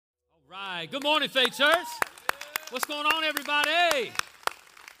Right. Good morning, Faith Church. What's going on, everybody?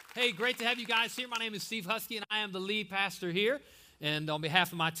 Hey, great to have you guys here. My name is Steve Husky, and I am the lead pastor here. And on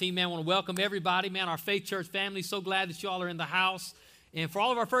behalf of my team, man, I want to welcome everybody. Man, our Faith Church family, so glad that you all are in the house. And for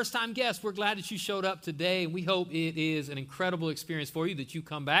all of our first-time guests, we're glad that you showed up today, and we hope it is an incredible experience for you that you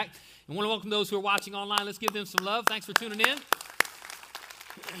come back. And want to welcome those who are watching online. Let's give them some love. Thanks for tuning in.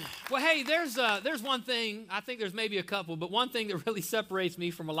 Well, hey, there's one thing, I think there's maybe a couple, but one thing that really separates me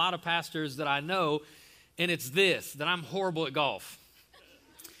from a lot of pastors that I know, and it's this, that I'm horrible at golf.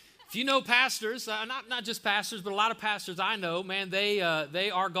 If you know pastors, not just pastors, but a lot of pastors I know, man, they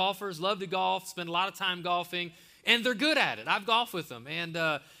are golfers, love to golf, spend a lot of time golfing, and they're good at it. I've golfed with them, and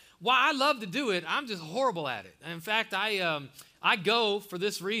while I love to do it, I'm just horrible at it. In fact, I go for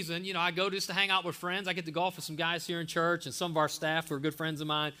this reason. You know, I go just to hang out with friends. I get to golf with some guys here in church and some of our staff who are good friends of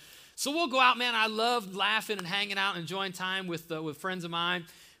mine. So we'll go out, man. I love laughing and hanging out and enjoying time with friends of mine.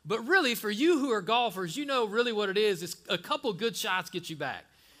 But really, for you who are golfers, you know really what it is. It's a couple good shots get you back.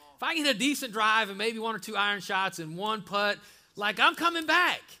 If I get a decent drive and maybe one or two iron shots and one putt, like I'm coming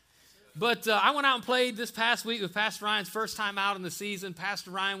back. But I went out and played this past week with Pastor Ryan's first time out in the season.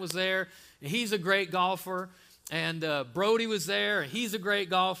 Pastor Ryan was there, and he's a great golfer. And Brody was there, and he's a great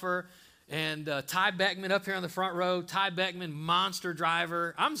golfer. And Ty Beckman up here on the front row. Ty Beckman, monster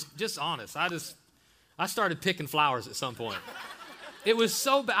driver. I'm just honest. I started picking flowers at some point. It was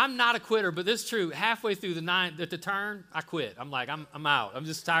so bad. I'm not a quitter, but this is true. Halfway through the turn, I quit. I'm like, I'm out. I'm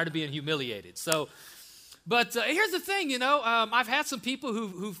just tired of being humiliated. So, but here's the thing, you know. I've had some people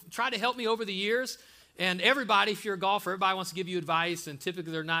who've tried to help me over the years. And everybody, if you're a golfer, everybody wants to give you advice, and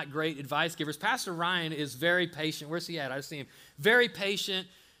typically they're not great advice givers. Pastor Ryan is very patient. Where's he at? I just see him. Very patient.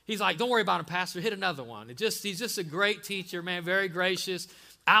 He's like, don't worry about him, Pastor. Hit another one. He's just a great teacher, man, very gracious.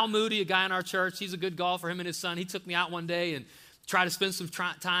 Al Moody, a guy in our church, he's a good golfer, him and his son. He took me out one day and tried to spend some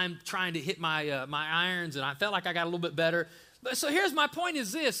time trying to hit my irons, and I felt like I got a little bit better. But so here's my point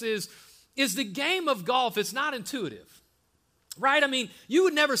is this, is the game of golf, it's not intuitive. Right? I mean, you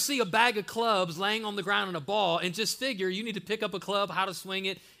would never see a bag of clubs laying on the ground in a ball and just figure you need to pick up a club, how to swing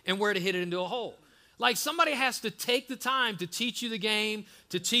it, and where to hit it into a hole. Like somebody has to take the time to teach you the game,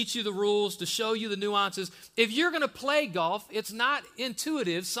 to teach you the rules, to show you the nuances. If you're going to play golf, it's not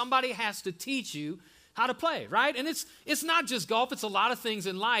intuitive. Somebody has to teach you how to play, right? And it's not just golf. It's a lot of things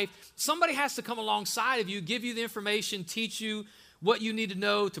in life. Somebody has to come alongside of you, give you the information, teach you what you need to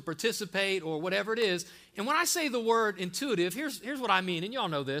know to participate or whatever it is. And when I say the word intuitive, here's what I mean, and y'all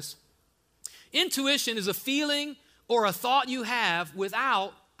know this. Intuition is a feeling or a thought you have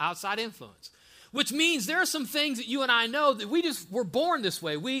without outside influence, which means there are some things that you and I know that we're born this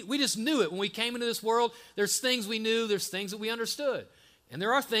way. We just knew it. When we came into this world, there's things we knew, there's things that we understood. And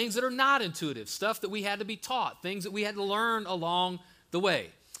there are things that are not intuitive, stuff that we had to be taught, things that we had to learn along the way.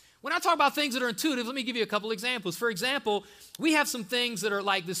 When I talk about things that are intuitive, let me give you a couple examples. For example, we have some things that are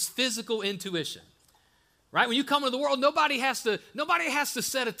like this physical intuition, right? When you come into the world, nobody has to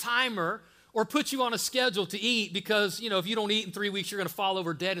set a timer or put you on a schedule to eat because, you know, if you don't eat in 3 weeks, you're going to fall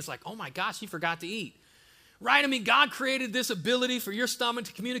over dead. It's like, oh my gosh, you forgot to eat, right? I mean, God created this ability for your stomach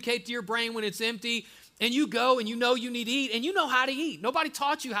to communicate to your brain when it's empty, and you go and you know you need to eat, and you know how to eat. Nobody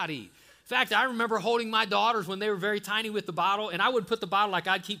taught you how to eat. In fact, I remember holding my daughters when they were very tiny with the bottle, and I would put the bottle like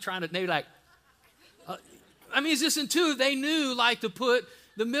I'd keep trying to, they'd be like, I mean, it's just intuitive. They knew like to put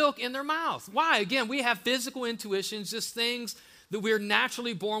the milk in their mouth. Why? Again, we have physical intuitions, just things that we're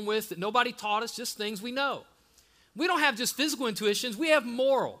naturally born with that nobody taught us, just things we know. We don't have just physical intuitions. We have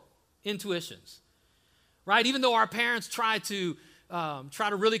moral intuitions, right? Even though our parents try to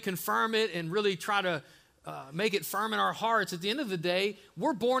really confirm it and really try to make it firm in our hearts, at the end of the day,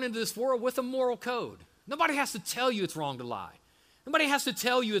 we're born into this world with a moral code. Nobody has to tell you it's wrong to lie. Nobody has to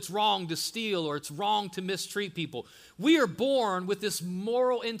tell you it's wrong to steal or it's wrong to mistreat people. We are born with this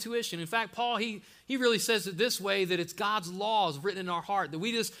moral intuition. In fact, Paul, he really says it this way, that it's God's laws written in our heart, that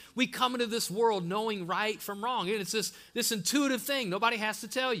we come into this world knowing right from wrong. And it's this intuitive thing. Nobody has to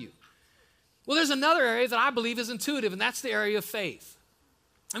tell you. Well, there's another area that I believe is intuitive, and that's the area of faith.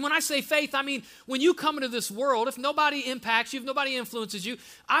 And when I say faith, I mean, when you come into this world, if nobody impacts you, if nobody influences you,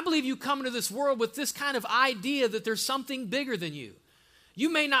 I believe you come into this world with this kind of idea that there's something bigger than you. You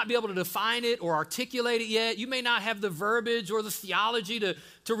may not be able to define it or articulate it yet. You may not have the verbiage or the theology to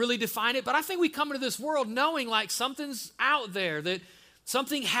really define it. But I think we come into this world knowing like something's out there, that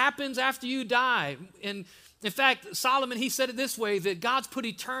something happens after you die. And in fact, Solomon, he said it this way, that God's put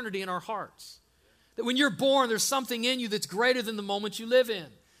eternity in our hearts. That when you're born, there's something in you that's greater than the moment you live in.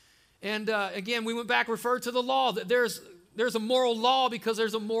 And again, we went back, referred to the law, that there's a moral law because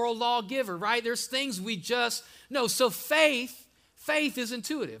there's a moral lawgiver, right? There's things we just know. So faith faith is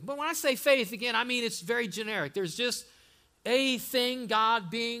intuitive. But when I say faith, again, I mean it's very generic. There's just a thing, God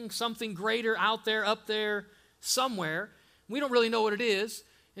being something greater out there, up there, somewhere. We don't really know what it is.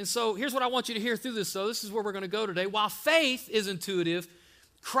 And so here's what I want you to hear through this, though. This is where we're going to go today. While faith is intuitive,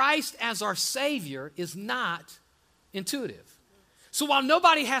 Christ as our Savior is not intuitive. So while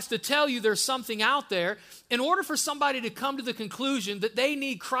nobody has to tell you there's something out there, in order for somebody to come to the conclusion that they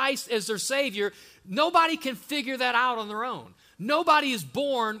need Christ as their Savior, nobody can figure that out on their own. Nobody is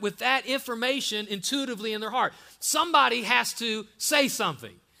born with that information intuitively in their heart. Somebody has to say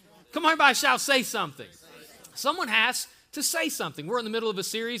something. Come on, everybody shout, say something. Someone has to say something. We're in the middle of a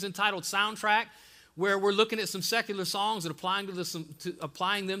series entitled Soundtrack, where we're looking at some secular songs and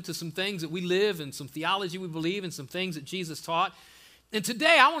applying them to some things that we live and some theology we believe and some things that Jesus taught. And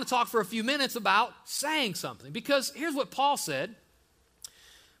today I want to talk for a few minutes about saying something, because here's what Paul said.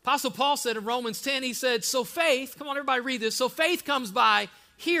 Apostle Paul said in Romans 10, he said, so faith, come on everybody read this, so faith comes by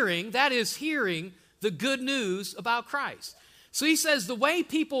hearing, that is hearing the good news about Christ. So he says the way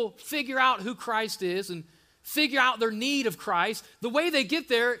people figure out who Christ is and figure out their need of Christ, the way they get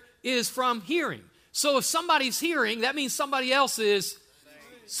there is from hearing. So if somebody's hearing, that means somebody else is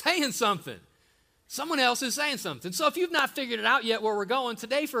saying something. Someone else is saying something. So if you've not figured it out yet where we're going,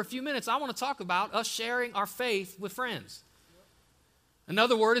 today for a few minutes, I want to talk about us sharing our faith with friends.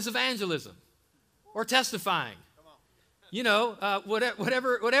 Another word is evangelism or testifying. You know,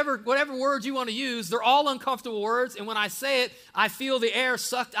 whatever words you want to use, they're all uncomfortable words. And when I say it, I feel the air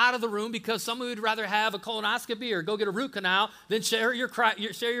sucked out of the room, because some of you would rather have a colonoscopy or go get a root canal than share your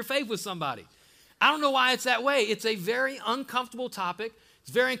faith with somebody. I don't know why it's that way. It's a very uncomfortable topic.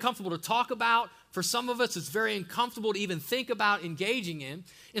 It's very uncomfortable to talk about. For some of us, it's very uncomfortable to even think about engaging in.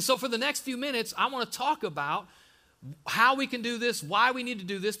 And so for the next few minutes, I want to talk about how we can do this, why we need to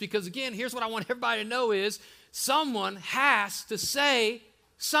do this, because again, here's what I want everybody to know is someone has to say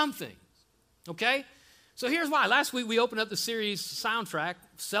something, okay? So here's why. Last week we opened up the series Soundtrack,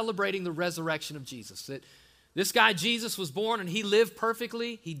 celebrating the resurrection of Jesus. That this guy Jesus was born and he lived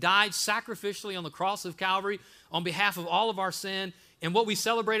perfectly. He died sacrificially on the cross of Calvary on behalf of all of our sin. And what we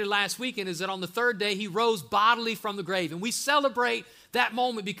celebrated last weekend is that on the third day, he rose bodily from the grave. And we celebrate that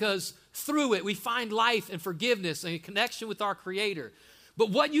moment because through it, we find life and forgiveness and a connection with our Creator. But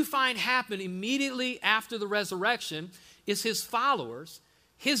what you find happen immediately after the resurrection is his followers,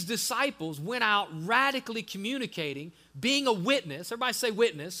 his disciples, went out radically communicating, being a witness. Everybody say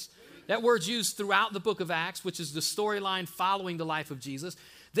witness. That word's used throughout the book of Acts, which is the storyline following the life of Jesus.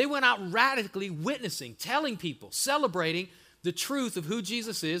 They went out radically witnessing, telling people, celebrating the truth of who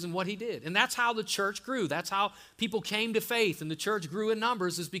Jesus is and what he did. And that's how the church grew. That's how people came to faith and the church grew in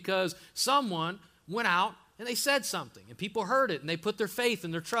numbers, is because someone went out and they said something and people heard it and they put their faith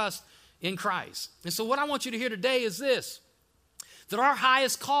and their trust in Christ. And so what I want you to hear today is this, that our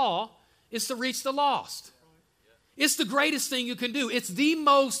highest call is to reach the lost. It's the greatest thing you can do. It's the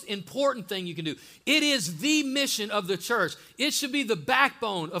most important thing you can do. It is the mission of the church. It should be the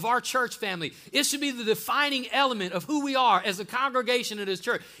backbone of our church family. It should be the defining element of who we are as a congregation and as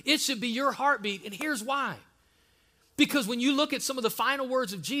church. It should be your heartbeat, and here's why. Because when you look at some of the final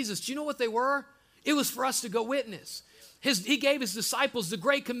words of Jesus, do you know what they were? It was for us to go witness. He gave his disciples the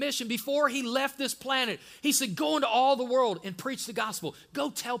Great Commission before he left this planet. He said, go into all the world and preach the gospel. Go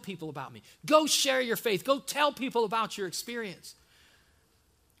tell people about me. Go share your faith. Go tell people about your experience.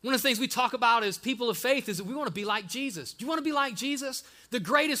 One of the things we talk about as people of faith is that we want to be like Jesus. Do you want to be like Jesus? The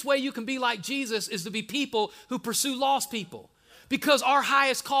greatest way you can be like Jesus is to be people who pursue lost people. Because our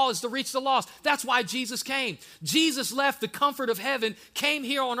highest call is to reach the lost. That's why Jesus came. Jesus left the comfort of heaven, came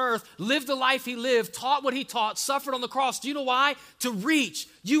here on earth, lived the life he lived, taught what he taught, suffered on the cross. Do you know why? To reach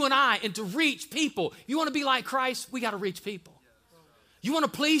you and I and to reach people. You want to be like Christ? We got to reach people. You want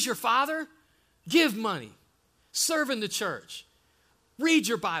to please your Father? Give money. Serve in the church. Read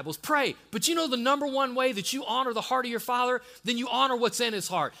your Bibles, pray. But you know the number one way that you honor the heart of your Father? Then you honor what's in his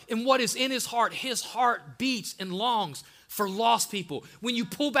heart. And what is in his heart beats and longs for lost people. When you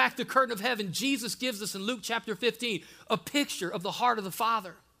pull back the curtain of heaven, Jesus gives us in Luke chapter 15 a picture of the heart of the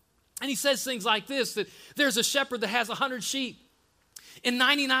Father. And he says things like this, that there's a shepherd that has 100 sheep. And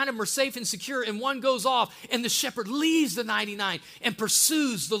 99 of them are safe and secure, and one goes off, and the shepherd leaves the 99 and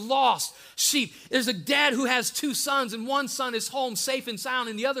pursues the lost sheep. There's a dad who has 2 sons, and one son is home safe and sound,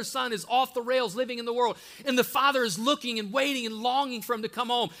 and the other son is off the rails living in the world. And the father is looking and waiting and longing for him to come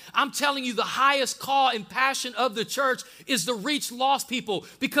home. I'm telling you, the highest call and passion of the church is to reach lost people,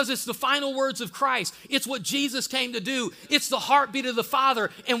 because it's the final words of Christ. It's what Jesus came to do. It's the heartbeat of the Father,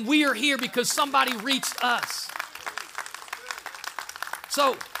 and we are here because somebody reached us.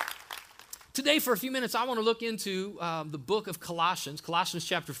 So Today, for a few minutes, I want to look into the book of Colossians. Colossians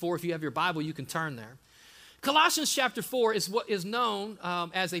chapter 4, if you have your Bible, you can turn there. Colossians chapter 4 is what is known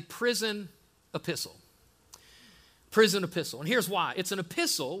as a prison epistle. Prison epistle. And here's why. It's an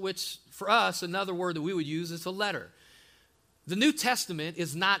epistle, which for us, another word that we would use is a letter. The New Testament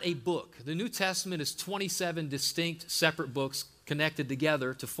is not a book. The New Testament is 27 distinct separate books connected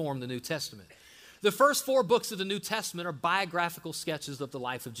together to form the New Testament. The first 4 books of the New Testament are biographical sketches of the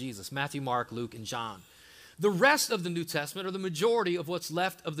life of Jesus: Matthew, Mark, Luke, and John. The rest of the New Testament, or the majority of what's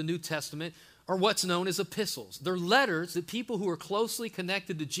left of the New Testament, are what's known as epistles. They're letters that people who are closely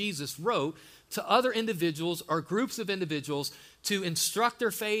connected to Jesus wrote to other individuals or groups of individuals to instruct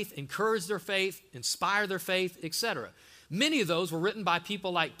their faith, encourage their faith, inspire their faith, etc. Many of those were written by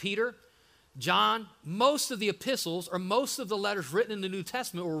people like Peter, John. Most of the epistles or most of the letters written in the New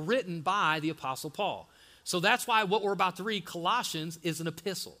Testament were written by the Apostle Paul. So that's why what we're about to read, Colossians, is an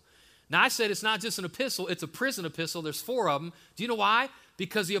epistle. Now, I said it's not just an epistle, it's a prison epistle. There's 4 of them. Do you know why?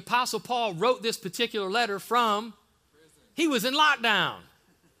 Because the Apostle Paul wrote this particular letter from prison. He was in lockdown.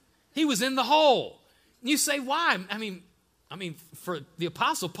 He was in the hole. You say, why? I mean, for the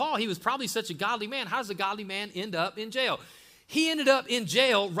Apostle Paul, he was probably such a godly man. How does a godly man end up in jail? He ended up in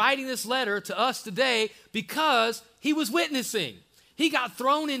jail writing this letter to us today because he was witnessing. He got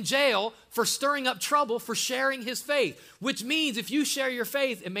thrown in jail for stirring up trouble for sharing his faith, which means if you share your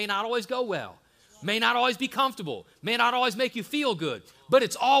faith, it may not always go well, may not always be comfortable, may not always make you feel good, but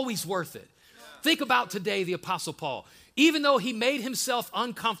it's always worth it. Think about today, the Apostle Paul. Even though he made himself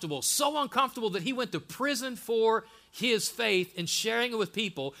uncomfortable, so uncomfortable that he went to prison for his faith and sharing it with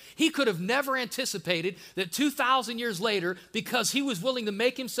people, he could have never anticipated that 2,000 years later, because he was willing to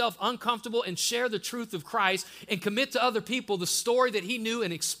make himself uncomfortable and share the truth of Christ and commit to other people the story that he knew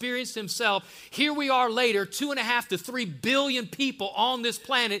and experienced himself, here we are later, 2.5 to 3 billion people on this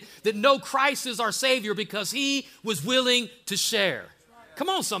planet that know Christ is our Savior because he was willing to share. Come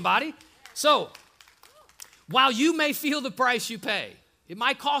on, somebody. So, while you may feel the price you pay, it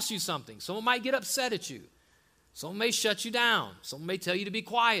might cost you something. Someone might get upset at you. Someone may shut you down. Someone may tell you to be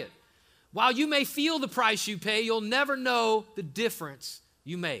quiet. While you may feel the price you pay, you'll never know the difference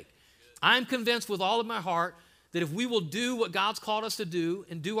you make. I'm convinced with all of my heart that if we will do what God's called us to do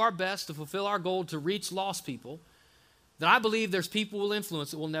and do our best to fulfill our goal to reach lost people, that I believe there's people we'll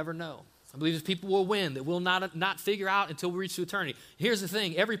influence that we'll never know. I believe there's people we'll win that we'll not figure out until we reach to eternity. Here's the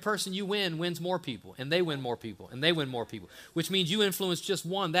thing. Every person you win wins more people, and they win more people, and they win more people, which means you influence just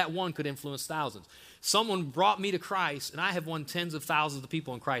one. That one could influence thousands. Someone brought me to Christ, and I have won tens of thousands of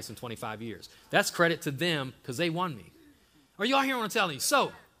people in Christ in 25 years. That's credit to them because they won me. Are you all hearing what I'm telling you?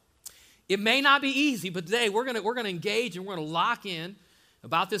 So, it may not be easy, but today we're gonna engage and we're going to lock in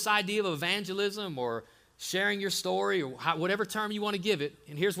about this idea of evangelism or sharing your story or whatever term you want to give it.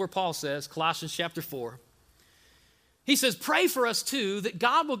 And here's where Paul says, Colossians chapter 4. He says, pray for us too that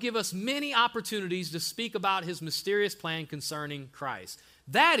God will give us many opportunities to speak about his mysterious plan concerning Christ.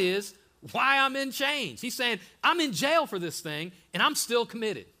 That is why I'm in chains. He's saying, I'm in jail for this thing and I'm still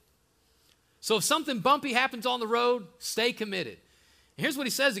committed. So if something bumpy happens on the road, stay committed. And here's what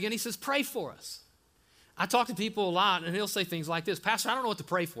he says again. He says, pray for us. I talk to people a lot, and he'll say things like this: Pastor, I don't know what to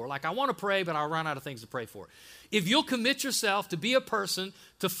pray for. Like, I want to pray, but I'll run out of things to pray for. If you'll commit yourself to be a person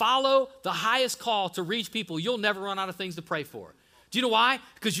to follow the highest call to reach people, you'll never run out of things to pray for. Do you know why?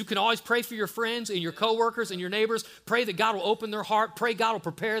 Because you can always pray for your friends and your coworkers and your neighbors. Pray that God will open their heart. Pray God will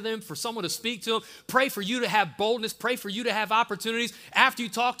prepare them for someone to speak to them. Pray for you to have boldness. Pray for you to have opportunities. After you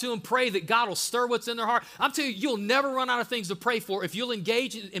talk to them, pray that God will stir what's in their heart. I'm telling you, you'll never run out of things to pray for if you'll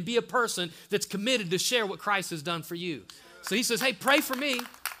engage and be a person that's committed to share what Christ has done for you. So he says, hey, pray for me.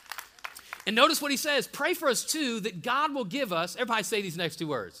 And notice what he says. Pray for us too that God will give us, everybody say these next 2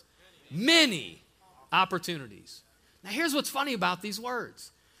 words, many opportunities. Now, here's what's funny about these words.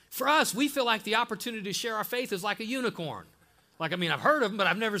 For us, we feel like the opportunity to share our faith is like a unicorn. Like, I've heard of them, but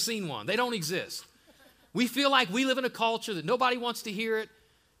I've never seen one. They don't exist. We feel like we live in a culture that nobody wants to hear it.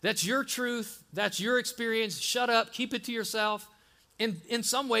 That's your truth. That's your experience. Shut up. Keep it to yourself. And in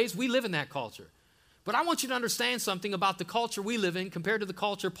some ways, we live in that culture. But I want you to understand something about the culture we live in compared to the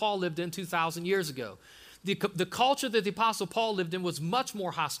culture Paul lived in 2,000 years ago. The culture that the Apostle Paul lived in was much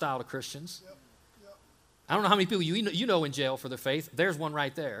more hostile to Christians. I don't know how many people you know in jail for their faith. There's one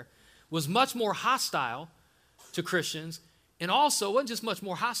right there. Was much more hostile to Christians. And also, wasn't just much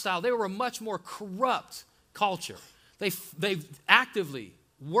more hostile, they were a much more corrupt culture. They actively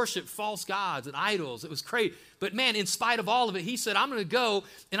worshiped false gods and idols. It was crazy. But man, in spite of all of it, he said, I'm going to go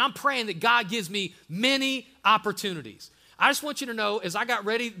and I'm praying that God gives me many opportunities. I just want you to know, as I got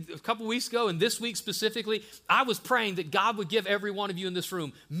ready a couple weeks ago, and this week specifically, I was praying that God would give every one of you in this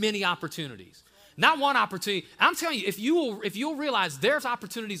room many opportunities. Not one opportunity. I'm telling you, if you'll realize there's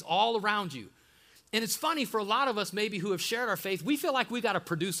opportunities all around you. And it's funny for a lot of us maybe who have shared our faith, we feel like we got to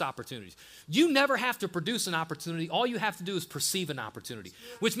produce opportunities. You never have to produce an opportunity. All you have to do is perceive an opportunity,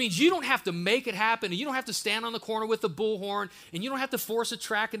 which means you don't have to make it happen, and you don't have to stand on the corner with a bullhorn, and you don't have to force a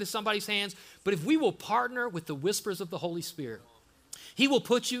track into somebody's hands. But if we will partner with the whispers of the Holy Spirit, He will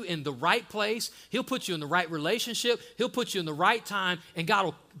put you in the right place. He'll put you in the right relationship. He'll put you in the right time, and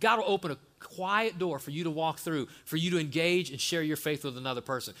God will open a quiet door for you to walk through, for you to engage and share your faith with another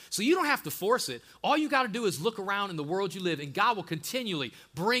person. So you don't have to force it. All you got to do is look around in the world you live, and God will continually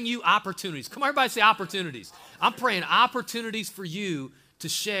bring you opportunities. Come on, everybody say opportunities. I'm praying opportunities for you to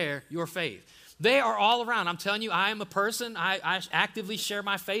share your faith. They are all around. I'm telling you, I am a person. I actively share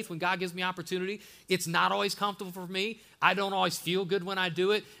my faith when God gives me opportunity. It's not always comfortable for me. I don't always feel good when I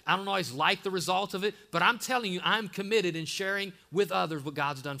do it. I don't always like the result of it. But I'm telling you, I'm committed in sharing with others what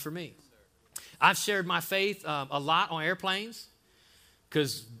God's done for me. I've shared my faith a lot on airplanes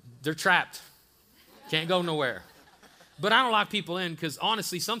because they're trapped. Can't go nowhere. But I don't lock people in because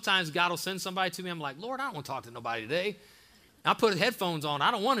honestly, sometimes God will send somebody to me. I'm like, Lord, I don't want to talk to nobody today. I put headphones on.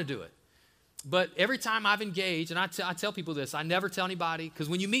 I don't want to do it. But every time I've engaged, and I tell people this, I never tell anybody, because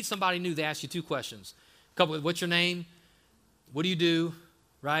when you meet somebody new, they ask you two questions. What's your name? What do you do?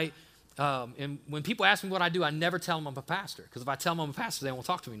 Right? And when people ask me what I do, I never tell them I'm a pastor, because if I tell them I'm a pastor, they won't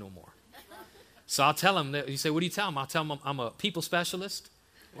talk to me no more. So I'll tell them, you say, what do you tell them? I'll tell them I'm a people specialist,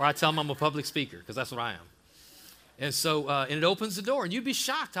 or I tell them I'm a public speaker, because that's what I am. And so, and it opens the door, and you'd be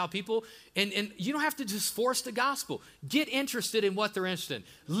shocked how people, and you don't have to just force the gospel. Get interested in what they're interested in.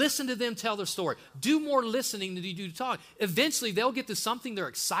 Listen to them tell their story. Do more listening than you do talk. Eventually, they'll get to something they're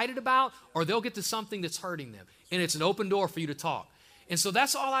excited about, or they'll get to something that's hurting them, and it's an open door for you to talk. And so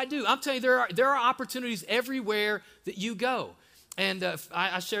that's all I do. I'm telling you, there are opportunities everywhere that you go. And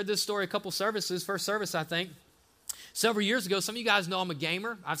I shared this story a couple services, first service, I think. Several years ago, some of you guys know I'm a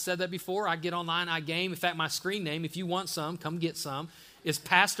gamer. I've said that before. I get online, I game. In fact, my screen name, if you want some, come get some, is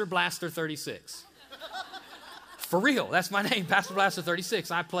Pastor Blaster 36. For real, that's my name, Pastor Blaster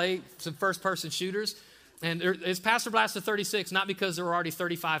 36. I play some first-person shooters, and it's Pastor Blaster 36, not because there were already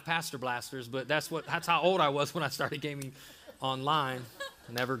 35 Pastor Blasters, but that's how old I was when I started gaming online.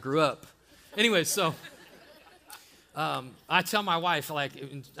 I never grew up. Anyway, so I tell my wife,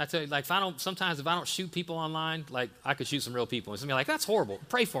 sometimes if I don't shoot people online, like I could shoot some real people. And she'll be like, that's horrible.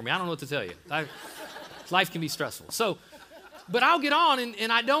 Pray for me. I don't know what to tell you. Life can be stressful. So, but I'll get on,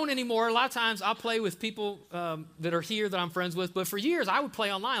 and I don't anymore. A lot of times I'll play with people that are here that I'm friends with. But for years, I would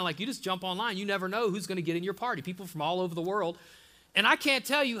play online. Like, you just jump online. You never know who's going to get in your party. People from all over the world. And I can't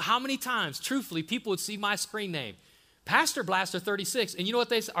tell you how many times, truthfully, people would see my screen name, Pastor Blaster 36. And you know what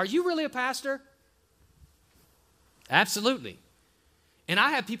they say? Are you really a pastor? Absolutely. And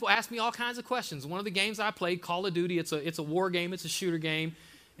I have people ask me all kinds of questions. One of the games I played, Call of Duty, it's a war game, it's a shooter game,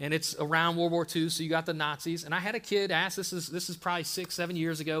 and it's around World War II, so you got the Nazis. And I had a kid ask, this is probably 6-7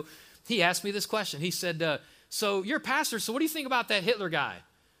 years ago, he asked me this question. He said, so you're a pastor, so what do you think about that Hitler guy?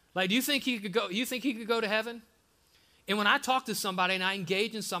 Like, do you think he could go to heaven? And when I talk to somebody and I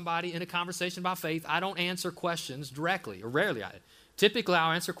engage in somebody in a conversation about faith, I don't answer questions directly, or rarely. Typically,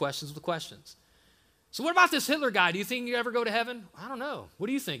 I'll answer questions with questions. So what about this Hitler guy? Do you think he'll ever go to heaven? I don't know. What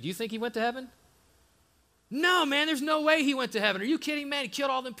do you think? Do you think he went to heaven? No, man, there's no way he went to heaven. Are you kidding, man? He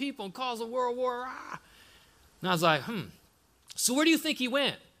killed all them people and caused a world war. And I was like, So where do you think he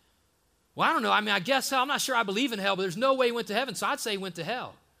went? Well, I don't know. I mean, I guess hell. I'm not sure I believe in hell, but there's no way he went to heaven, so I'd say he went to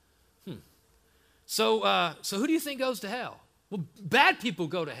hell. So who do you think goes to hell? Well, bad people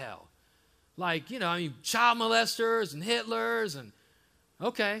go to hell. Like, child molesters and Hitlers and,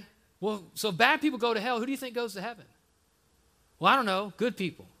 okay. Well, so if bad people go to hell, who do you think goes to heaven? Well, I don't know. Good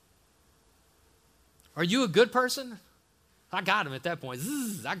people. Are you a good person? I got him at that point.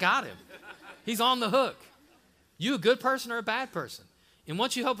 I got him. He's on the hook. You a good person or a bad person? And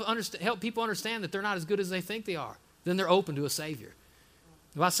once you help people understand that they're not as good as they think they are, then they're open to a Savior.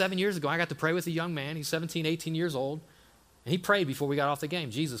 About 7 years ago, I got to pray with a young man. He's 17, 18 years old. And he prayed before we got off the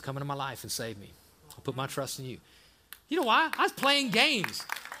game, Jesus, come into my life and save me. I'll put my trust in you. You know why? I was playing games.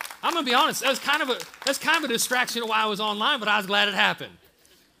 I'm going to be honest, that's kind of a distraction of why I was online, but I was glad it happened.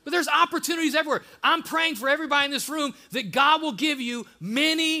 But there's opportunities everywhere. I'm praying for everybody in this room that God will give you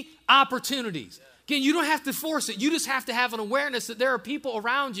many opportunities. Again, you don't have to force it. You just have to have an awareness that there are people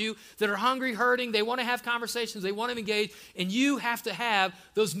around you that are hungry, hurting. They want to have conversations. They want to engage. And you have to have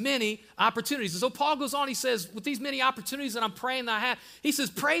those many opportunities. And so Paul goes on, he says, with these many opportunities that I'm praying that I have, he says,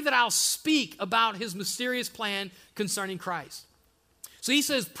 pray that I'll speak about his mysterious plan concerning Christ. So he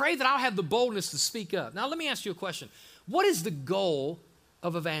says, pray that I'll have the boldness to speak up. Now, let me ask you a question. What is the goal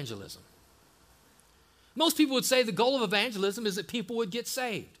of evangelism? Most people would say the goal of evangelism is that people would get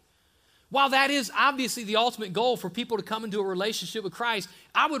saved. While that is obviously the ultimate goal for people to come into a relationship with Christ,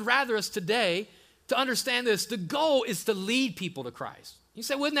 I would rather us today to understand this. The goal is to lead people to Christ. You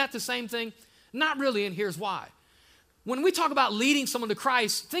say, wasn't that the same thing? Not really, and here's why. When we talk about leading someone to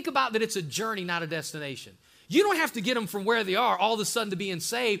Christ, think about that it's a journey, not a destination. You don't have to get them from where they are all of a sudden to being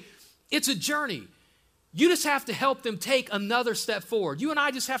saved. It's a journey. You just have to help them take another step forward. You and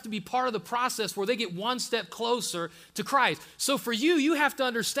I just have to be part of the process where they get one step closer to Christ. So for you, you have to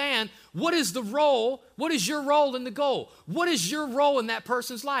understand what is the role, what is your role in the goal? What is your role in that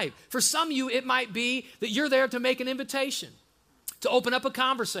person's life? For some of you, it might be that you're there to make an invitation, to open up a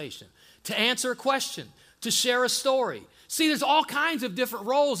conversation, to answer a question, to share a story. See, there's all kinds of different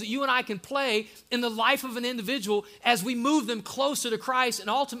roles that you and I can play in the life of an individual as we move them closer to Christ and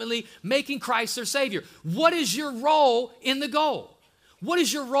ultimately making Christ their Savior. What is your role in the goal? What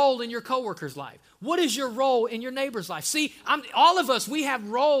is your role in your coworker's life? What is your role in your neighbor's life? See, all of us, we have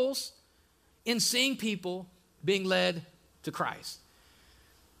roles in seeing people being led to Christ.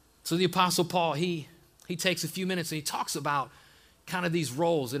 So the Apostle Paul, he takes a few minutes and he talks about kind of these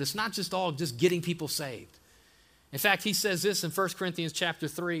roles, that it's not just all just getting people saved. In fact, he says this in 1 Corinthians chapter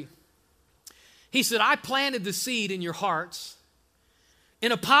 3. He said, I planted the seed in your hearts,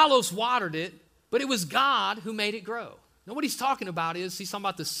 and Apollos watered it, but it was God who made it grow. Now, what he's talking about is, he's talking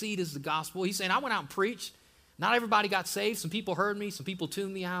about the seed is the gospel. He's saying, I went out and preached. Not everybody got saved. Some people heard me. Some people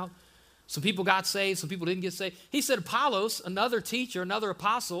tuned me out. Some people got saved. Some people didn't get saved. He said, Apollos, another teacher, another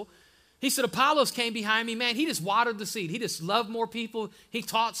apostle, he said, Apollos came behind me. Man, he just watered the seed. He just loved more people. He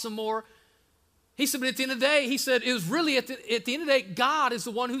taught some more. He said, but at the end of the day, he said, it was really at the end of the day, God is the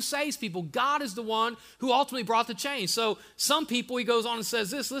one who saves people. God is the one who ultimately brought the change. So some people, he goes on and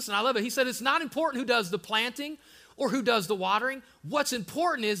says this, listen, I love it. He said, it's not important who does the planting or who does the watering. What's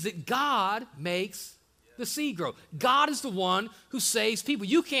important is that God makes the seed grow. God is the one who saves people.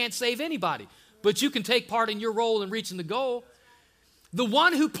 You can't save anybody, but you can take part in your role in reaching the goal. The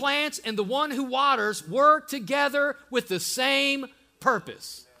one who plants and the one who waters work together with the same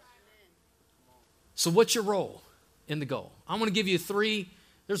purpose. So what's your role in the goal? I'm going to give you three,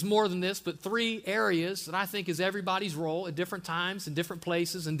 there's more than this, but three areas that I think is everybody's role at different times, in different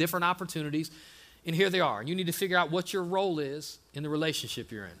places, and different opportunities. And here they are. And you need to figure out what your role is in the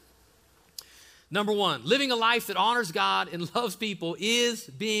relationship you're in. Number one, living a life that honors God and loves people is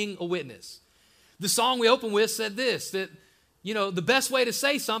being a witness. The song we opened with said this, that, you know, the best way to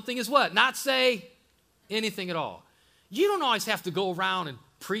say something is what? Not say anything at all. You don't always have to go around and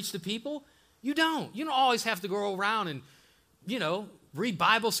preach to people. You don't. You don't always have to go around and, you know, read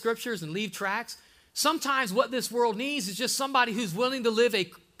Bible scriptures and leave tracts. Sometimes what this world needs is just somebody who's willing to live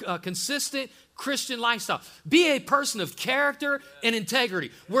a consistent Christian lifestyle. Be a person of character and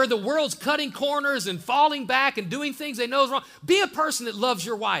integrity. Where the world's cutting corners and falling back and doing things they know is wrong. Be a person that loves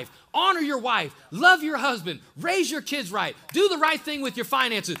your wife. Honor your wife. Love your husband. Raise your kids right. Do the right thing with your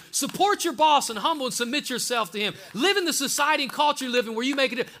finances. Support your boss and humble and submit yourself to him. Live in the society and culture you live in where you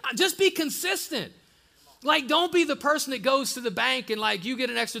make it. Just be consistent. Like, don't be the person that goes to the bank and, like, you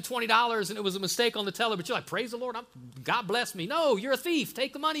get an extra $20 and it was a mistake on the teller, but you're like, praise the Lord, God bless me. No, you're a thief.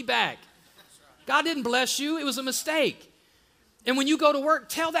 Take the money back. God didn't bless you. It was a mistake. And when you go to work,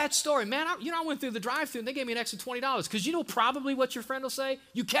 tell that story. Man, I went through the drive-thru and they gave me an extra $20 because you know probably what your friend will say?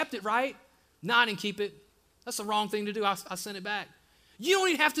 You kept it, right? No, I didn't keep it. That's the wrong thing to do. I sent it back. You don't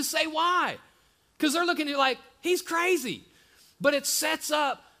even have to say why because they're looking at you like, he's crazy. But it sets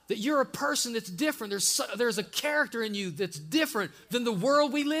up that you're a person that's different. There's a character in you that's different than the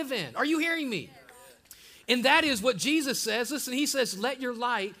world we live in. Are you hearing me? And that is what Jesus says. Listen, he says, let your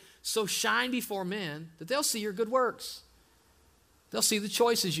light so shine before men that they'll see your good works. They'll see the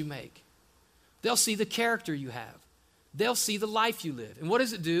choices you make. They'll see the character you have. They'll see the life you live. And what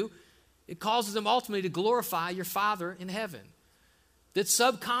does it do? It causes them ultimately to glorify your Father in heaven. That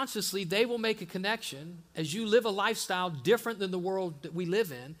subconsciously they will make a connection as you live a lifestyle different than the world that we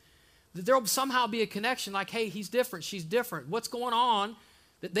live in, that there will somehow be a connection like, hey, he's different, she's different. What's going on?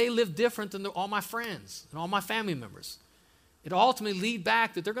 That they live different than all my friends and all my family members. It'll ultimately lead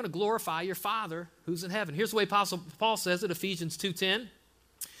back that they're going to glorify your Father who's in heaven. Here's the way Apostle Paul says it, Ephesians 2:10.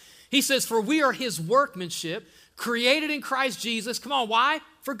 He says, for we are his workmanship, created in Christ Jesus. Come on, why?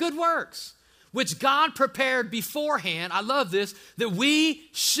 For good works, which God prepared beforehand. I love this, that we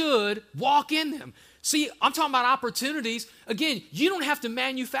should walk in them. See, I'm talking about opportunities. Again, you don't have to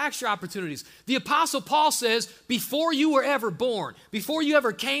manufacture opportunities. The Apostle Paul says, before you were ever born, before you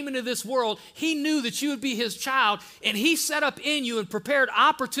ever came into this world, he knew that you would be his child, and he set up in you and prepared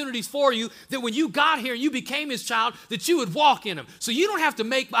opportunities for you that when you got here and you became his child, that you would walk in them. So you don't have to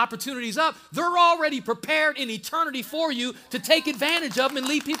make opportunities up. They're already prepared in eternity for you to take advantage of them and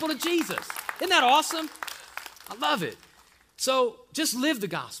lead people to Jesus. Isn't that awesome? I love it. So just live the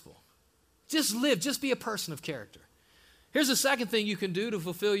gospel. Just live, just be a person of character. Here's the second thing you can do to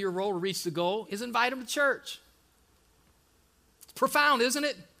fulfill your role to reach the goal is invite them to church. It's profound, isn't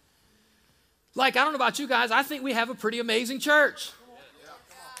it? Like, I don't know about you guys, I think we have a pretty amazing church.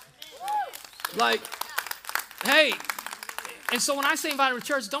 Like, hey, and so when I say invite them to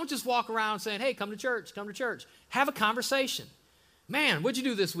church, don't just walk around saying, hey, come to church, come to church. Have a conversation. Man, what'd you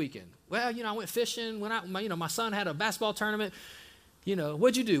do this weekend? Well, I went fishing, my son had a basketball tournament.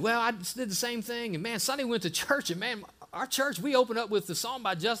 What'd you do? Well, I just did the same thing. And man, Sunday we went to church. And man, our church, we opened up with the song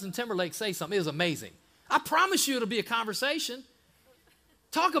by Justin Timberlake, Say Something. It was amazing. I promise you it'll be a conversation.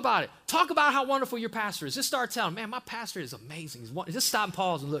 Talk about it. Talk about how wonderful your pastor is. Just start telling, man, my pastor is amazing. Just stop and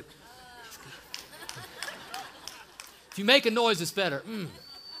pause and look. If you make a noise, it's better. And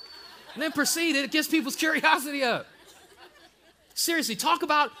then proceed. It gets people's curiosity up. Seriously, talk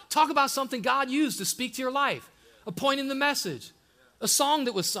about something God used to speak to your life. A point in the message. A song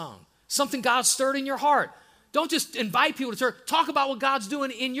that was sung, something God stirred in your heart. Don't just invite people to church. Talk about what God's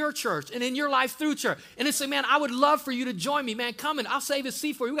doing in your church and in your life through church. And then say, man, I would love for you to join me. Man, come in. I'll save a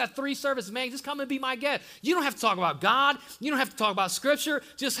seat for you. We got 3 services. Man, just come and be my guest. You don't have to talk about God. You don't have to talk about Scripture.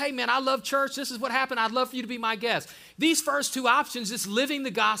 Just, hey, man, I love church. This is what happened. I'd love for you to be my guest. These first 2 options, just living the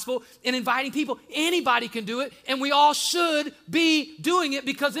gospel and inviting people. Anybody can do it, and we all should be doing it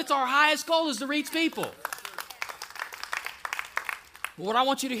because it's our highest goal is to reach people. What I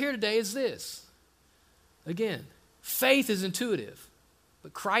want you to hear today is this. Again, faith is intuitive,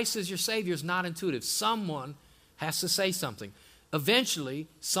 but Christ as your Savior is not intuitive. Someone has to say something. Eventually,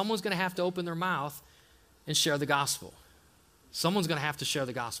 someone's going to have to open their mouth and share the gospel. Someone's going to have to share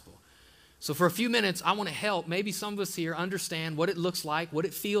the gospel. So for a few minutes, I want to help maybe some of us here understand what it looks like, what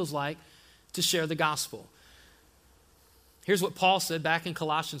it feels like to share the gospel. Here's what Paul said back in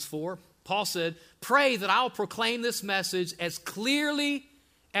Colossians 4. Paul said, pray that I will proclaim this message as clearly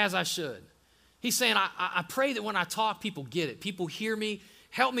as I should. He's saying, I pray that when I talk, people get it. People hear me.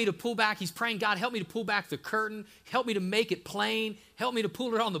 Help me to pull back. He's praying, God, help me to pull back the curtain. Help me to make it plain. Help me to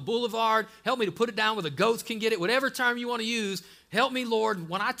pull it on the boulevard. Help me to put it down where the goats can get it. Whatever term you want to use, help me, Lord,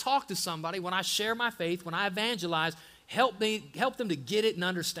 when I talk to somebody, when I share my faith, when I evangelize, help them to get it and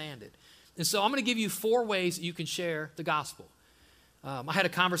understand it. And so I'm going to give you 4 ways that you can share the gospel. I had a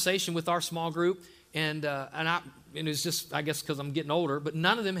conversation with our small group, and it was just, I guess, because I'm getting older, but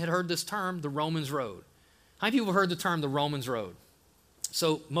none of them had heard this term, the Romans Road. How many people have heard the term, the Romans Road?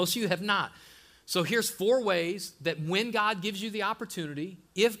 So most of you have not. So here's 4 ways that when God gives you the opportunity,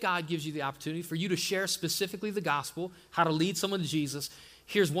 if God gives you the opportunity for you to share specifically the gospel, how to lead someone to Jesus,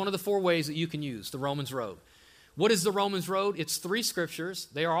 here's one of the 4 ways that you can use, the Romans Road. What is the Romans Road? It's 3 scriptures.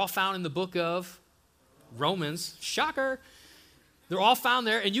 They are all found in the book of Romans. Shocker. They're all found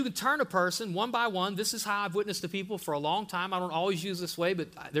there, and you can turn a person one by one. This is how I've witnessed to people for a long time. I don't always use this way, but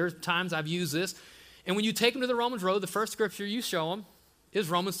there are times I've used this. And when you take them to the Romans Road, the first scripture you show them is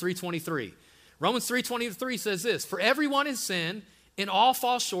Romans 3:23. Romans 3:23 says this, for everyone has sinned and all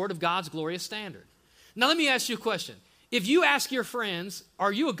fall short of God's glorious standard. Now let me ask you a question. If you ask your friends,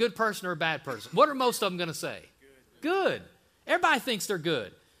 are you a good person or a bad person? What are most of them going to say? Good. Everybody thinks they're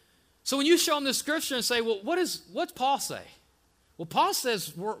good. So when you show them this scripture and say, well, what's Paul say? Well, Paul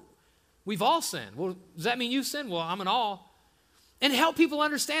says we've all sinned. Well, does that mean you sinned? Well, I'm an all. And help people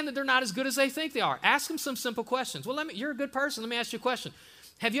understand that they're not as good as they think they are. Ask them some simple questions. Well, you're a good person. Let me ask you a question.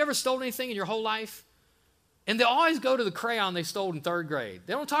 Have you ever stolen anything in your whole life? And they always go to the crayon they stole in 3rd grade.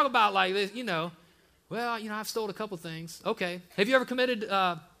 They don't talk about like this, I've stolen a couple things. Okay. Have you ever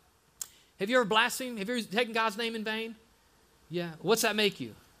blasphemed? Have you ever taken God's name in vain? Yeah. What's that make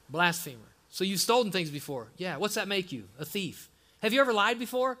you? Blasphemer. So you've stolen things before. Yeah. What's that make you? A thief. Have you ever lied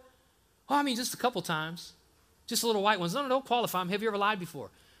before? Oh, just a couple times. Just little white ones. No, don't qualify them. Have you ever lied before?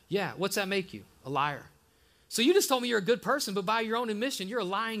 Yeah. What's that make you? A liar. So you just told me you're a good person, but by your own admission, you're a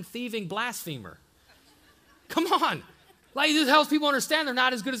lying, thieving blasphemer. Come on. Like, this helps people understand they're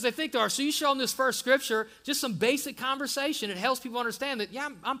not as good as they think they are. So you show them this first scripture, just some basic conversation. It helps people understand that,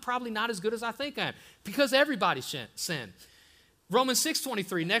 I'm probably not as good as I think I am, because everybody sinned. Romans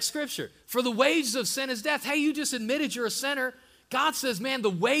 6:23, next scripture. For the wages of sin is death. Hey, you just admitted you're a sinner. God says, man,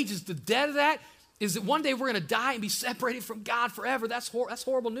 the wages, the debt of that is that one day we're going to die and be separated from God forever. That's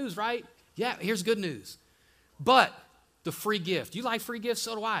horrible news, right? Yeah, here's good news. But the free gift. You like free gifts?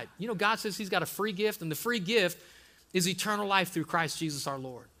 So do I. You know, God says he's got a free gift, and the free gift is eternal life through Christ Jesus our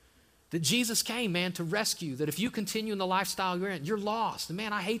Lord. That Jesus came, man, to rescue. That if you continue in the lifestyle you're in, you're lost. And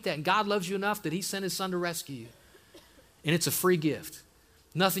man, I hate that. And God loves you enough that he sent his son to rescue you. And it's a free gift.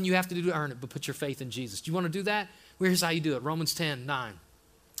 Nothing you have to do to earn it, but put your faith in Jesus. Do you want to do that? Well, here's how you do it. Romans 10:9.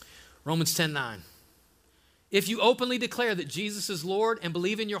 Romans 10:9. If you openly declare that Jesus is Lord and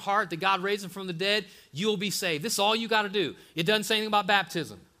believe in your heart that God raised him from the dead, you will be saved. This is all you got to do. It doesn't say anything about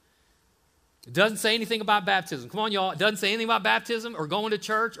baptism. It doesn't say anything about baptism. Come on, y'all. It doesn't say anything about baptism or going to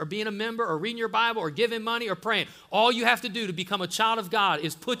church or being a member or reading your Bible or giving money or praying. All you have to do to become a child of God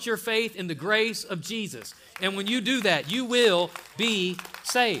is put your faith in the grace of Jesus. And when you do that, you will be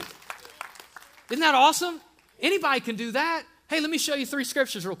saved. Isn't that awesome? Anybody can do that. Hey, let me show you 3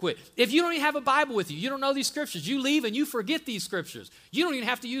 scriptures real quick. If you don't even have a Bible with you, you don't know these scriptures, you leave and you forget these scriptures. You don't even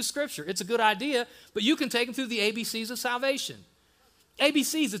have to use scripture. It's a good idea, but you can take them through the ABCs of salvation.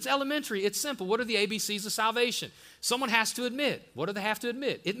 ABCs, it's elementary, it's simple. What are the ABCs of salvation? Someone has to admit. What do they have to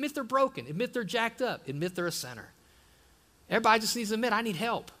admit? Admit they're broken. Admit they're jacked up. Admit they're a sinner. Everybody just needs to admit, I need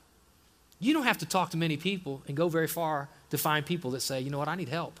help. You don't have to talk to many people and go very far to find people that say, you know what, I need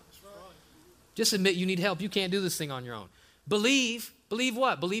help. Just admit you need help. You can't do this thing on your own. Believe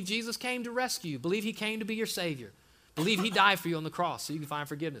what? Believe Jesus came to rescue you. Believe he came to be your Savior. Believe he died for you on the cross so you can find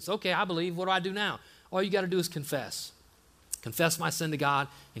forgiveness. Okay, I believe. What do I do now? All you got to do is confess. Confess my sin to God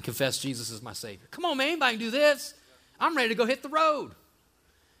and confess Jesus as my Savior. Come on, man, anybody can do this. I'm ready to go hit the road.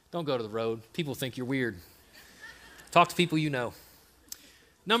 Don't go to the road. People think you're weird. Talk to people you know.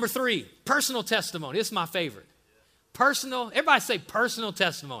 Number 3, personal testimony. This is my favorite. Everybody say personal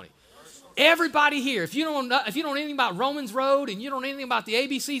testimony. Everybody here, if you don't know anything about Romans Road and you don't know anything about the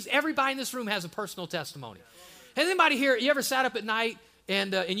ABCs, everybody in this room has a personal testimony. Has anybody here, you ever sat up at night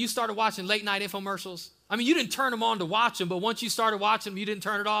and you started watching late night infomercials? I mean, you didn't turn them on to watch them, but once you started watching them, you didn't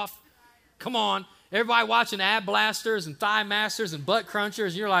turn it off? Come on. Everybody watching ab blasters and thigh masters and butt crunchers,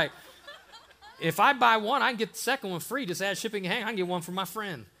 and you're like, if I buy one, I can get the second one free. Just add shipping and handling. I can get one for my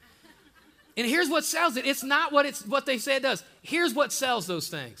friend. And here's what sells it. It's not what they say it does. Here's what sells those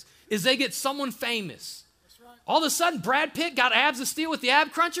things. Is they get someone famous. Right. All of a sudden, Brad Pitt got abs of steel with the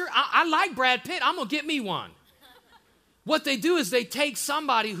ab cruncher. I like Brad Pitt. I'm going to get me one. What they do is they take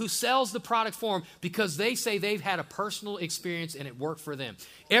somebody who sells the product for them because they say they've had a personal experience and it worked for them.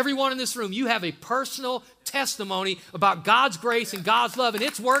 Everyone in this room, you have a personal testimony about God's grace and God's love, and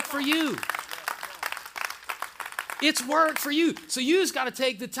it's worked for you. It's worked for you. So you just got to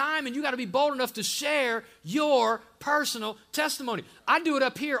take the time and you got to be bold enough to share your personal testimony. I do it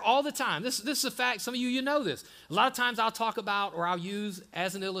up here all the time. This is a fact. Some of you know this. A lot of times I'll talk about or I'll use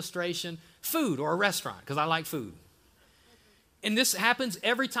as an illustration food or a restaurant because I like food. And this happens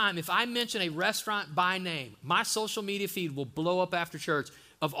every time. If I mention a restaurant by name, my social media feed will blow up after church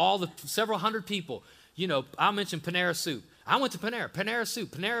of all the several hundred people. You know, I'll mention Panera Soup. I went to Panera Soup,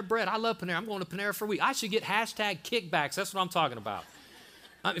 Panera Bread. I love Panera. I'm going to Panera for a week. I should get hashtag kickbacks. That's what I'm talking about.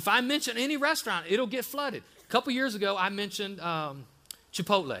 If I mention any restaurant, it'll get flooded. A couple years ago, I mentioned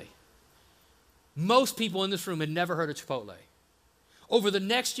Chipotle. Most people in this room had never heard of Chipotle. Over the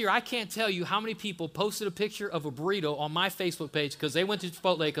next year, I can't tell you how many people posted a picture of a burrito on my Facebook page because they went to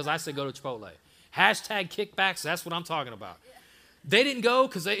Chipotle because I said go to Chipotle. Hashtag kickbacks, that's what I'm talking about. They didn't go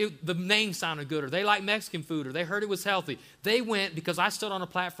because the name sounded good, or they like Mexican food, or they heard it was healthy. They went because I stood on a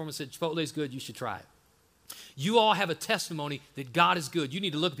platform and said, Chipotle is good, you should try it. You all have a testimony that God is good. You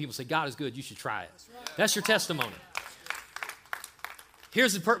need to look at people and say, God is good, you should try it. That's your testimony.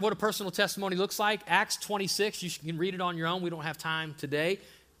 Here's what a personal testimony looks like. Acts 26, you can read it on your own. We don't have time today.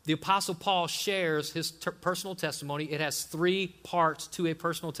 The Apostle Paul shares his personal testimony. It has 3 parts to a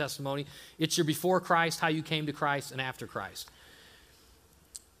personal testimony. It's your before Christ, how you came to Christ, and after Christ.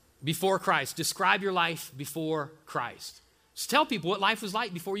 Before Christ. Describe your life before Christ. Just tell people what life was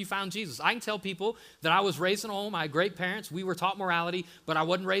like before you found Jesus. I can tell people that I was raised in a home. I had great parents. We were taught morality, but I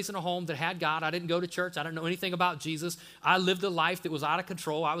wasn't raised in a home that had God. I didn't go to church. I didn't know anything about Jesus. I lived a life that was out of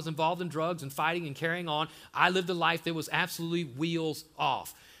control. I was involved in drugs and fighting and carrying on. I lived a life that was absolutely wheels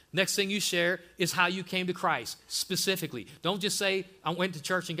off. Next thing you share is how you came to Christ, specifically. Don't just say, I went to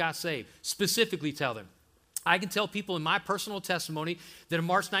church and got saved. Specifically tell them. I can tell people in my personal testimony that in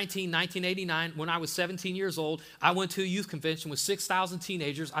March 1989, when I was 17 years old, I went to a youth convention with 6,000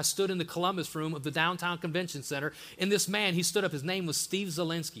 teenagers. I stood in the Columbus room of the downtown convention center, and this man, he stood up. His name was Steve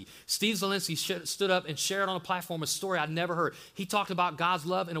Zielinski. Steve Zielinski stood up and shared on a platform a story I'd never heard. He talked about God's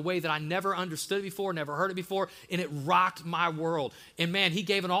love in a way that I never understood it before, never heard it before, and it rocked my world. And man, he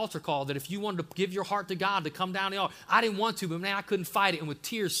gave an altar call that if you wanted to give your heart to God, to come down the altar. I didn't want to, but man, I couldn't fight it. And with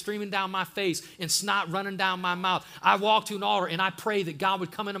tears streaming down my face and snot running down my mouth, I walked to an altar and I prayed that God would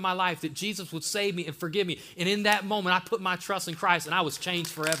come into my life, that Jesus would save me and forgive me. And in that moment, I put my trust in Christ and I was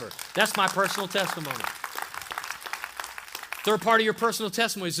changed forever. That's my personal testimony. Third part of your personal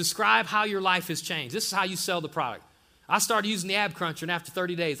testimony is describe how your life has changed. This is how you sell the product. I started using the ab cruncher, and after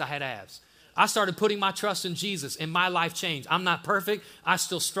 30 days, I had abs. I started putting my trust in Jesus, and my life changed. I'm not perfect. I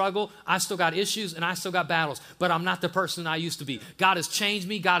still struggle. I still got issues, and I still got battles, but I'm not the person I used to be. God has changed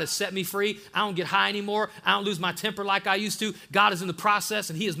me. God has set me free. I don't get high anymore. I don't lose my temper like I used to. God is in the process,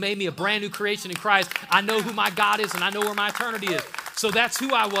 and he has made me a brand new creation in Christ. I know who my God is, and I know where my eternity is. So that's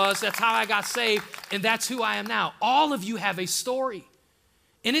who I was. That's how I got saved, and that's who I am now. All of you have a story,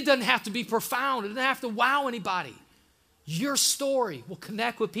 and it doesn't have to be profound. It doesn't have to wow anybody. Your story will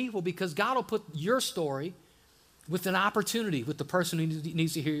connect with people because God will put your story with an opportunity with the person who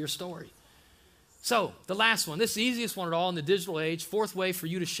needs to hear your story. So the last one, this is the easiest one at all in the digital age. Fourth way for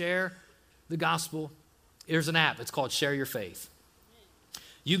you to share the gospel. There's an app. It's called Share Your Faith.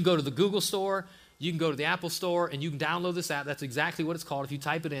 You can go to the Google store. You can go to the Apple store and you can download this app. That's exactly what it's called if you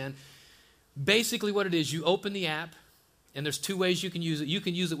type it in. Basically what it is, you open the app. And there's two ways you can use it. You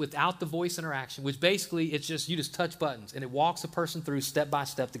can use it without the voice interaction, which basically it's just, you just touch buttons and it walks a person through step by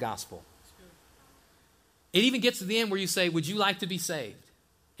step the gospel. It even gets to the end where you say, would you like to be saved?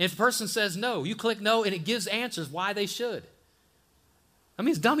 And if a person says no, you click no and it gives answers why they should. I mean,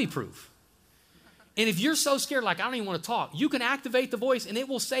 it's dummy proof. And if you're so scared, like I don't even want to talk, you can activate the voice and it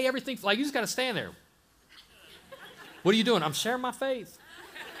will say everything. Like you just got to stand there. What are you doing? I'm sharing my faith.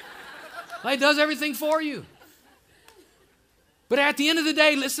 Like, it does everything for you. But at the end of the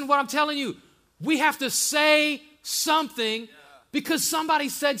day, listen to what I'm telling you. We have to say something because somebody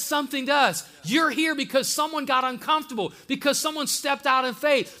said something to us. You're here because someone got uncomfortable, because someone stepped out in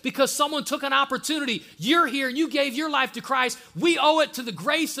faith, because someone took an opportunity. You're here and you gave your life to Christ. We owe it to the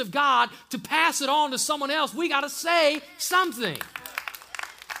grace of God to pass it on to someone else. We got to say something.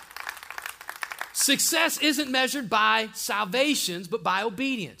 Success isn't measured by salvations, but by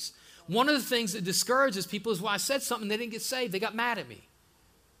obedience. One of the things that discourages people is when I said something, they didn't get saved. They got mad at me.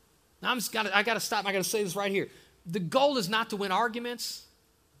 Now I got to stop. I got to say this right here. The goal is not to win arguments.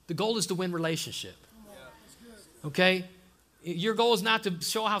 The goal is to win relationship. Okay? Your goal is not to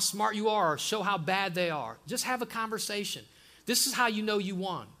show how smart you are or show how bad they are. Just have a conversation. This is how you know you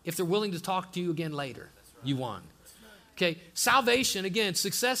won. If they're willing to talk to you again later, you won. Okay, salvation, again,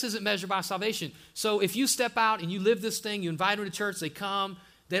 success isn't measured by salvation. So if you step out and you live this thing, you invite them to church, they come,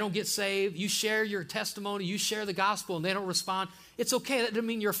 they don't get saved, you share your testimony, you share the gospel, and they don't respond, it's okay. That doesn't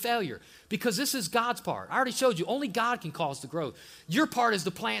mean you're a failure because this is God's part. I already showed you, only God can cause the growth. Your part is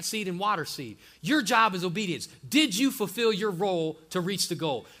to plant seed and water seed. Your job is obedience. Did you fulfill your role to reach the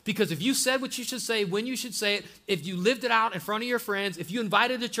goal? Because if you said what you should say, when you should say it, if you lived it out in front of your friends, if you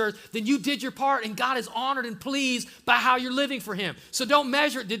invited to church, then you did your part, and God is honored and pleased by how you're living for him. So don't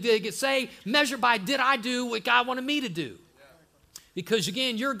measure it, did they get saved? Measure by, did I do what God wanted me to do? Because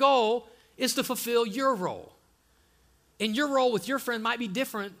again, your goal is to fulfill your role. And your role with your friend might be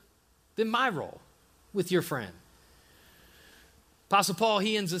different than my role with your friend. Apostle Paul,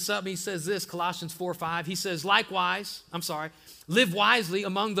 he ends this up and he says this, Colossians 4:5. He says, live wisely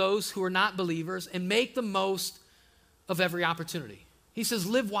among those who are not believers and make the most of every opportunity. He says,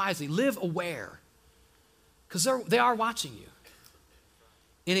 live wisely, live aware. Because they are watching you.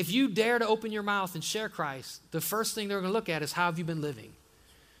 And if you dare to open your mouth and share Christ, the first thing they're going to look at is how have you been living?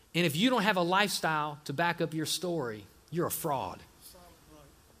 And if you don't have a lifestyle to back up your story, you're a fraud.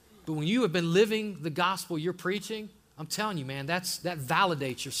 But when you have been living the gospel you're preaching, I'm telling you, man, that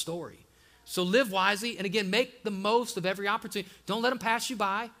validates your story. So live wisely, and again, make the most of every opportunity. Don't let them pass you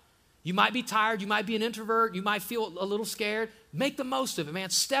by. You might be tired. You might be an introvert. You might feel a little scared. Make the most of it, man.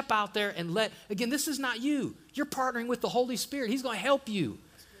 Step out there and again, this is not you. You're partnering with the Holy Spirit. He's going to help you.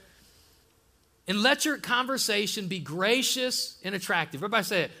 And let your conversation be gracious and attractive. Everybody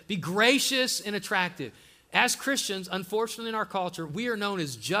say it. Be gracious and attractive. As Christians, unfortunately in our culture, we are known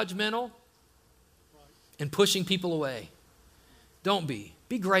as judgmental and pushing people away. Don't be.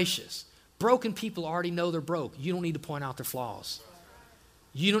 Be gracious. Broken people already know they're broke. You don't need to point out their flaws.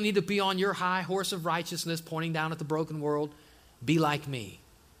 You don't need to be on your high horse of righteousness pointing down at the broken world. Be like me.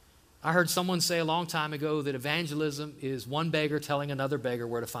 I heard someone say a long time ago that evangelism is one beggar telling another beggar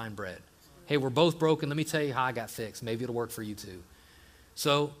where to find bread. Hey, we're both broken. Let me tell you how I got fixed. Maybe it'll work for you too.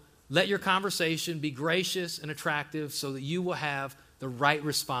 So let your conversation be gracious and attractive so that you will have the right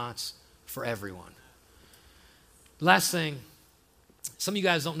response for everyone. Last thing, some of you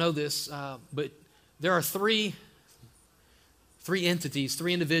guys don't know this, but there are three entities,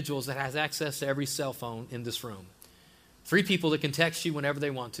 three individuals that has access to every cell phone in this room. Three people that can text you whenever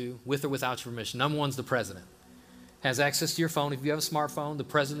they want to, with or without your permission. Number one's the president. Has access to your phone. If you have a smartphone, the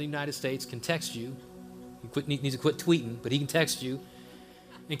president of the United States can text you. He needs to quit tweeting, but he can text you.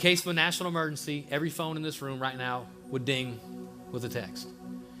 In case of a national emergency, every phone in this room right now would ding with a text.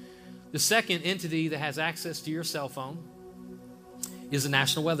 The second entity that has access to your cell phone is the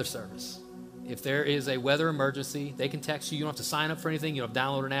National Weather Service. If there is a weather emergency, they can text you. You don't have to sign up for anything. You don't have to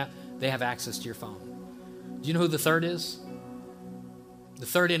download an app. They have access to your phone. Do you know who the third is? The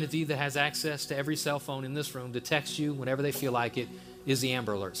third entity that has access to every cell phone in this room to text you whenever they feel like it is the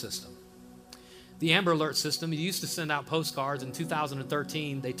Amber Alert system. The Amber Alert system, you used to send out postcards. In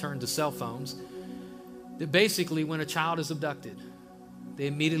 2013, they turned to cell phones. That basically, when a child is abducted, they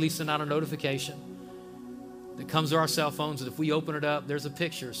immediately send out a notification that comes to our cell phones, and if we open it up, there's a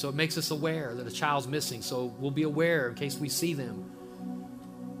picture. So it makes us aware that a child's missing. So we'll be aware in case we see them.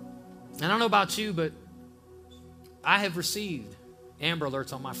 And I don't know about you, but I have received Amber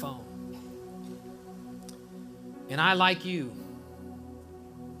Alerts on my phone. And I, like you,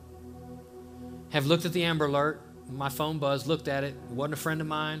 have looked at the Amber Alert. My phone buzzed, looked at it. It wasn't a friend of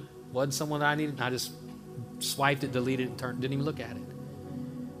mine. Wasn't someone that I needed. I just swiped it, deleted it, and didn't even look at it.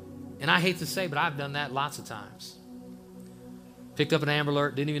 And I hate to say, but I've done that lots of times. Picked up an Amber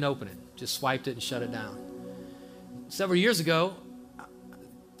Alert, didn't even open it. Just swiped it and shut it down. Several years ago,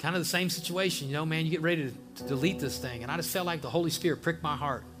 kind of the same situation. You know, man, you get ready to delete this thing. And I just felt like the Holy Spirit pricked my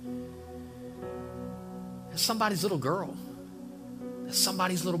heart. That's somebody's little girl. That's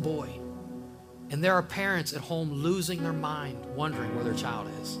somebody's little boy. And there are parents at home losing their mind, wondering where their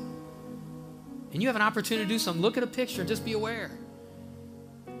child is. And you have an opportunity to do something. Look at a picture and just be aware.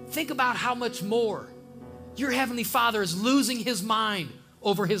 Think about how much more your Heavenly Father is losing His mind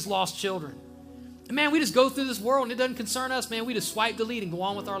over His lost children. And man, we just go through this world and it doesn't concern us, man. We just swipe delete and go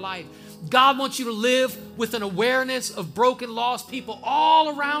on with our life. God wants you to live with an awareness of broken, lost people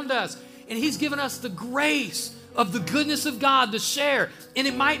all around us. And He's given us the grace of the goodness of God to share. And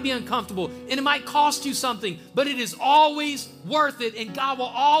it might be uncomfortable and it might cost you something, but it is always worth it, and God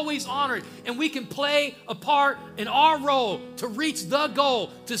will always honor it. And we can play a part in our role to reach the goal,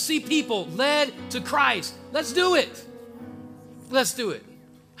 to see people led to Christ. Let's do it. Let's do it.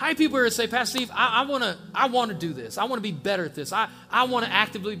 How many people are going to say, Pastor Steve, I want to do this. I want to be better at this. I want to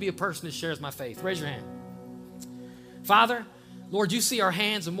actively be a person that shares my faith. Raise your hand. Father, Lord, you see our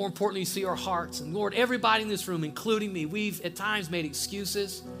hands, and more importantly, you see our hearts. And Lord, everybody in this room, including me, we've at times made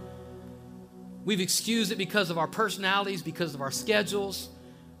excuses. We've excused it because of our personalities, because of our schedules,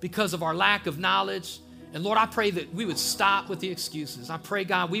 because of our lack of knowledge. And Lord, I pray that we would stop with the excuses. I pray,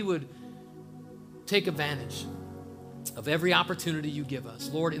 God, we would take advantage of every opportunity you give us.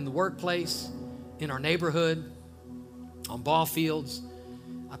 Lord, in the workplace, in our neighborhood, on ball fields,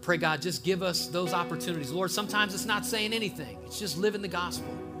 I pray, God, just give us those opportunities. Lord, sometimes it's not saying anything. It's just living the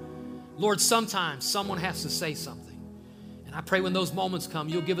gospel. Lord, sometimes someone has to say something. And I pray when those moments come,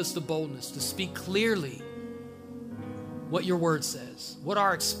 you'll give us the boldness to speak clearly what your word says, what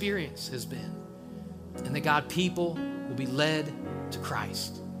our experience has been. And that, God, people will be led to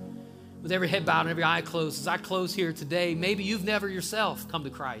Christ. With every head bowed and every eye closed, as I close here today, maybe you've never yourself come to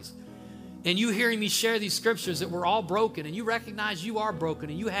Christ. And you hearing me share these scriptures that we're all broken, and you recognize you are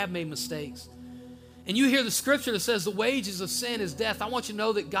broken and you have made mistakes. And you hear the scripture that says the wages of sin is death. I want you to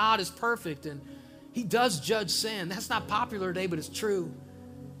know that God is perfect and He does judge sin. That's not popular today, but it's true.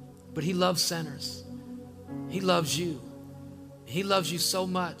 But He loves sinners. He loves you. He loves you so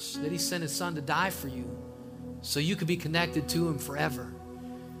much that He sent His Son to die for you so you could be connected to Him forever.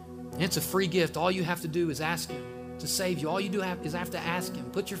 And it's a free gift. All you have to do is ask Him to save you. All you do is have to ask Him.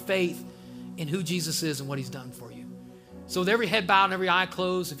 Put your faith in who Jesus is and what He's done for you. So with every head bowed and every eye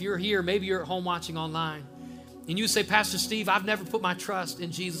closed, if you're here, maybe you're at home watching online, and you say, Pastor Steve, I've never put my trust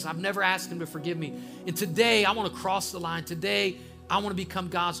in Jesus. I've never asked Him to forgive me. And today I want to cross the line. Today I want to become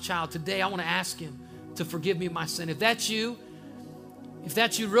God's child. Today I want to ask Him to forgive me of my sin. If that's you,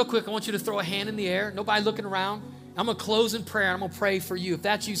 real quick, I want you to throw a hand in the air. Nobody looking around. I'm going to close in prayer. I'm going to pray for you. If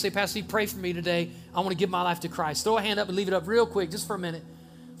that's you, say, Pastor Steve, pray for me today. I want to give my life to Christ. Throw a hand up and leave it up real quick, just for a minute.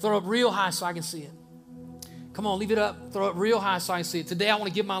 Throw it up real high so I can see it. Come on, leave it up. Throw it real high so I can see it. Today, I want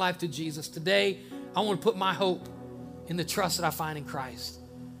to give my life to Jesus. Today, I want to put my hope in the trust that I find in Christ.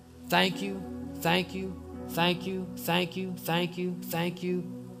 Thank you, thank you, thank you, thank you, thank you, thank you,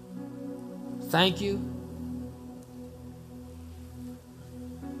 thank you.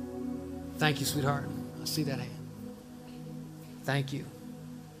 Thank you, sweetheart. I see that hand. Thank you.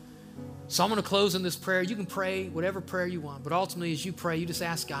 So I'm going to close in this prayer. You can pray whatever prayer you want, but ultimately as you pray, you just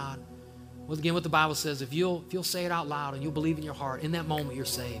ask God. Well, again, what the Bible says, if you'll say it out loud and you'll believe in your heart, in that moment you're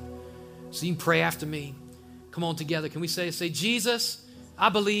saved. So you can pray after me. Come on together. Can we say, Jesus, I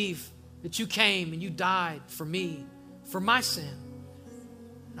believe that you came and you died for me, for my sin.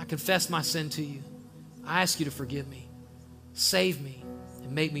 I confess my sin to you. I ask you to forgive me. Save me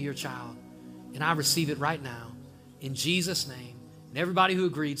and make me your child. And I receive it right now in Jesus' name. And everybody who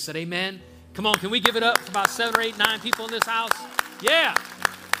agreed said amen. Come on, can we give it up for about 7 or 8, 9 people in this house? Yeah.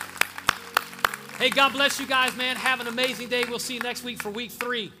 Hey, God bless you guys, man. Have an amazing day. We'll see you next week for week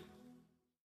 3.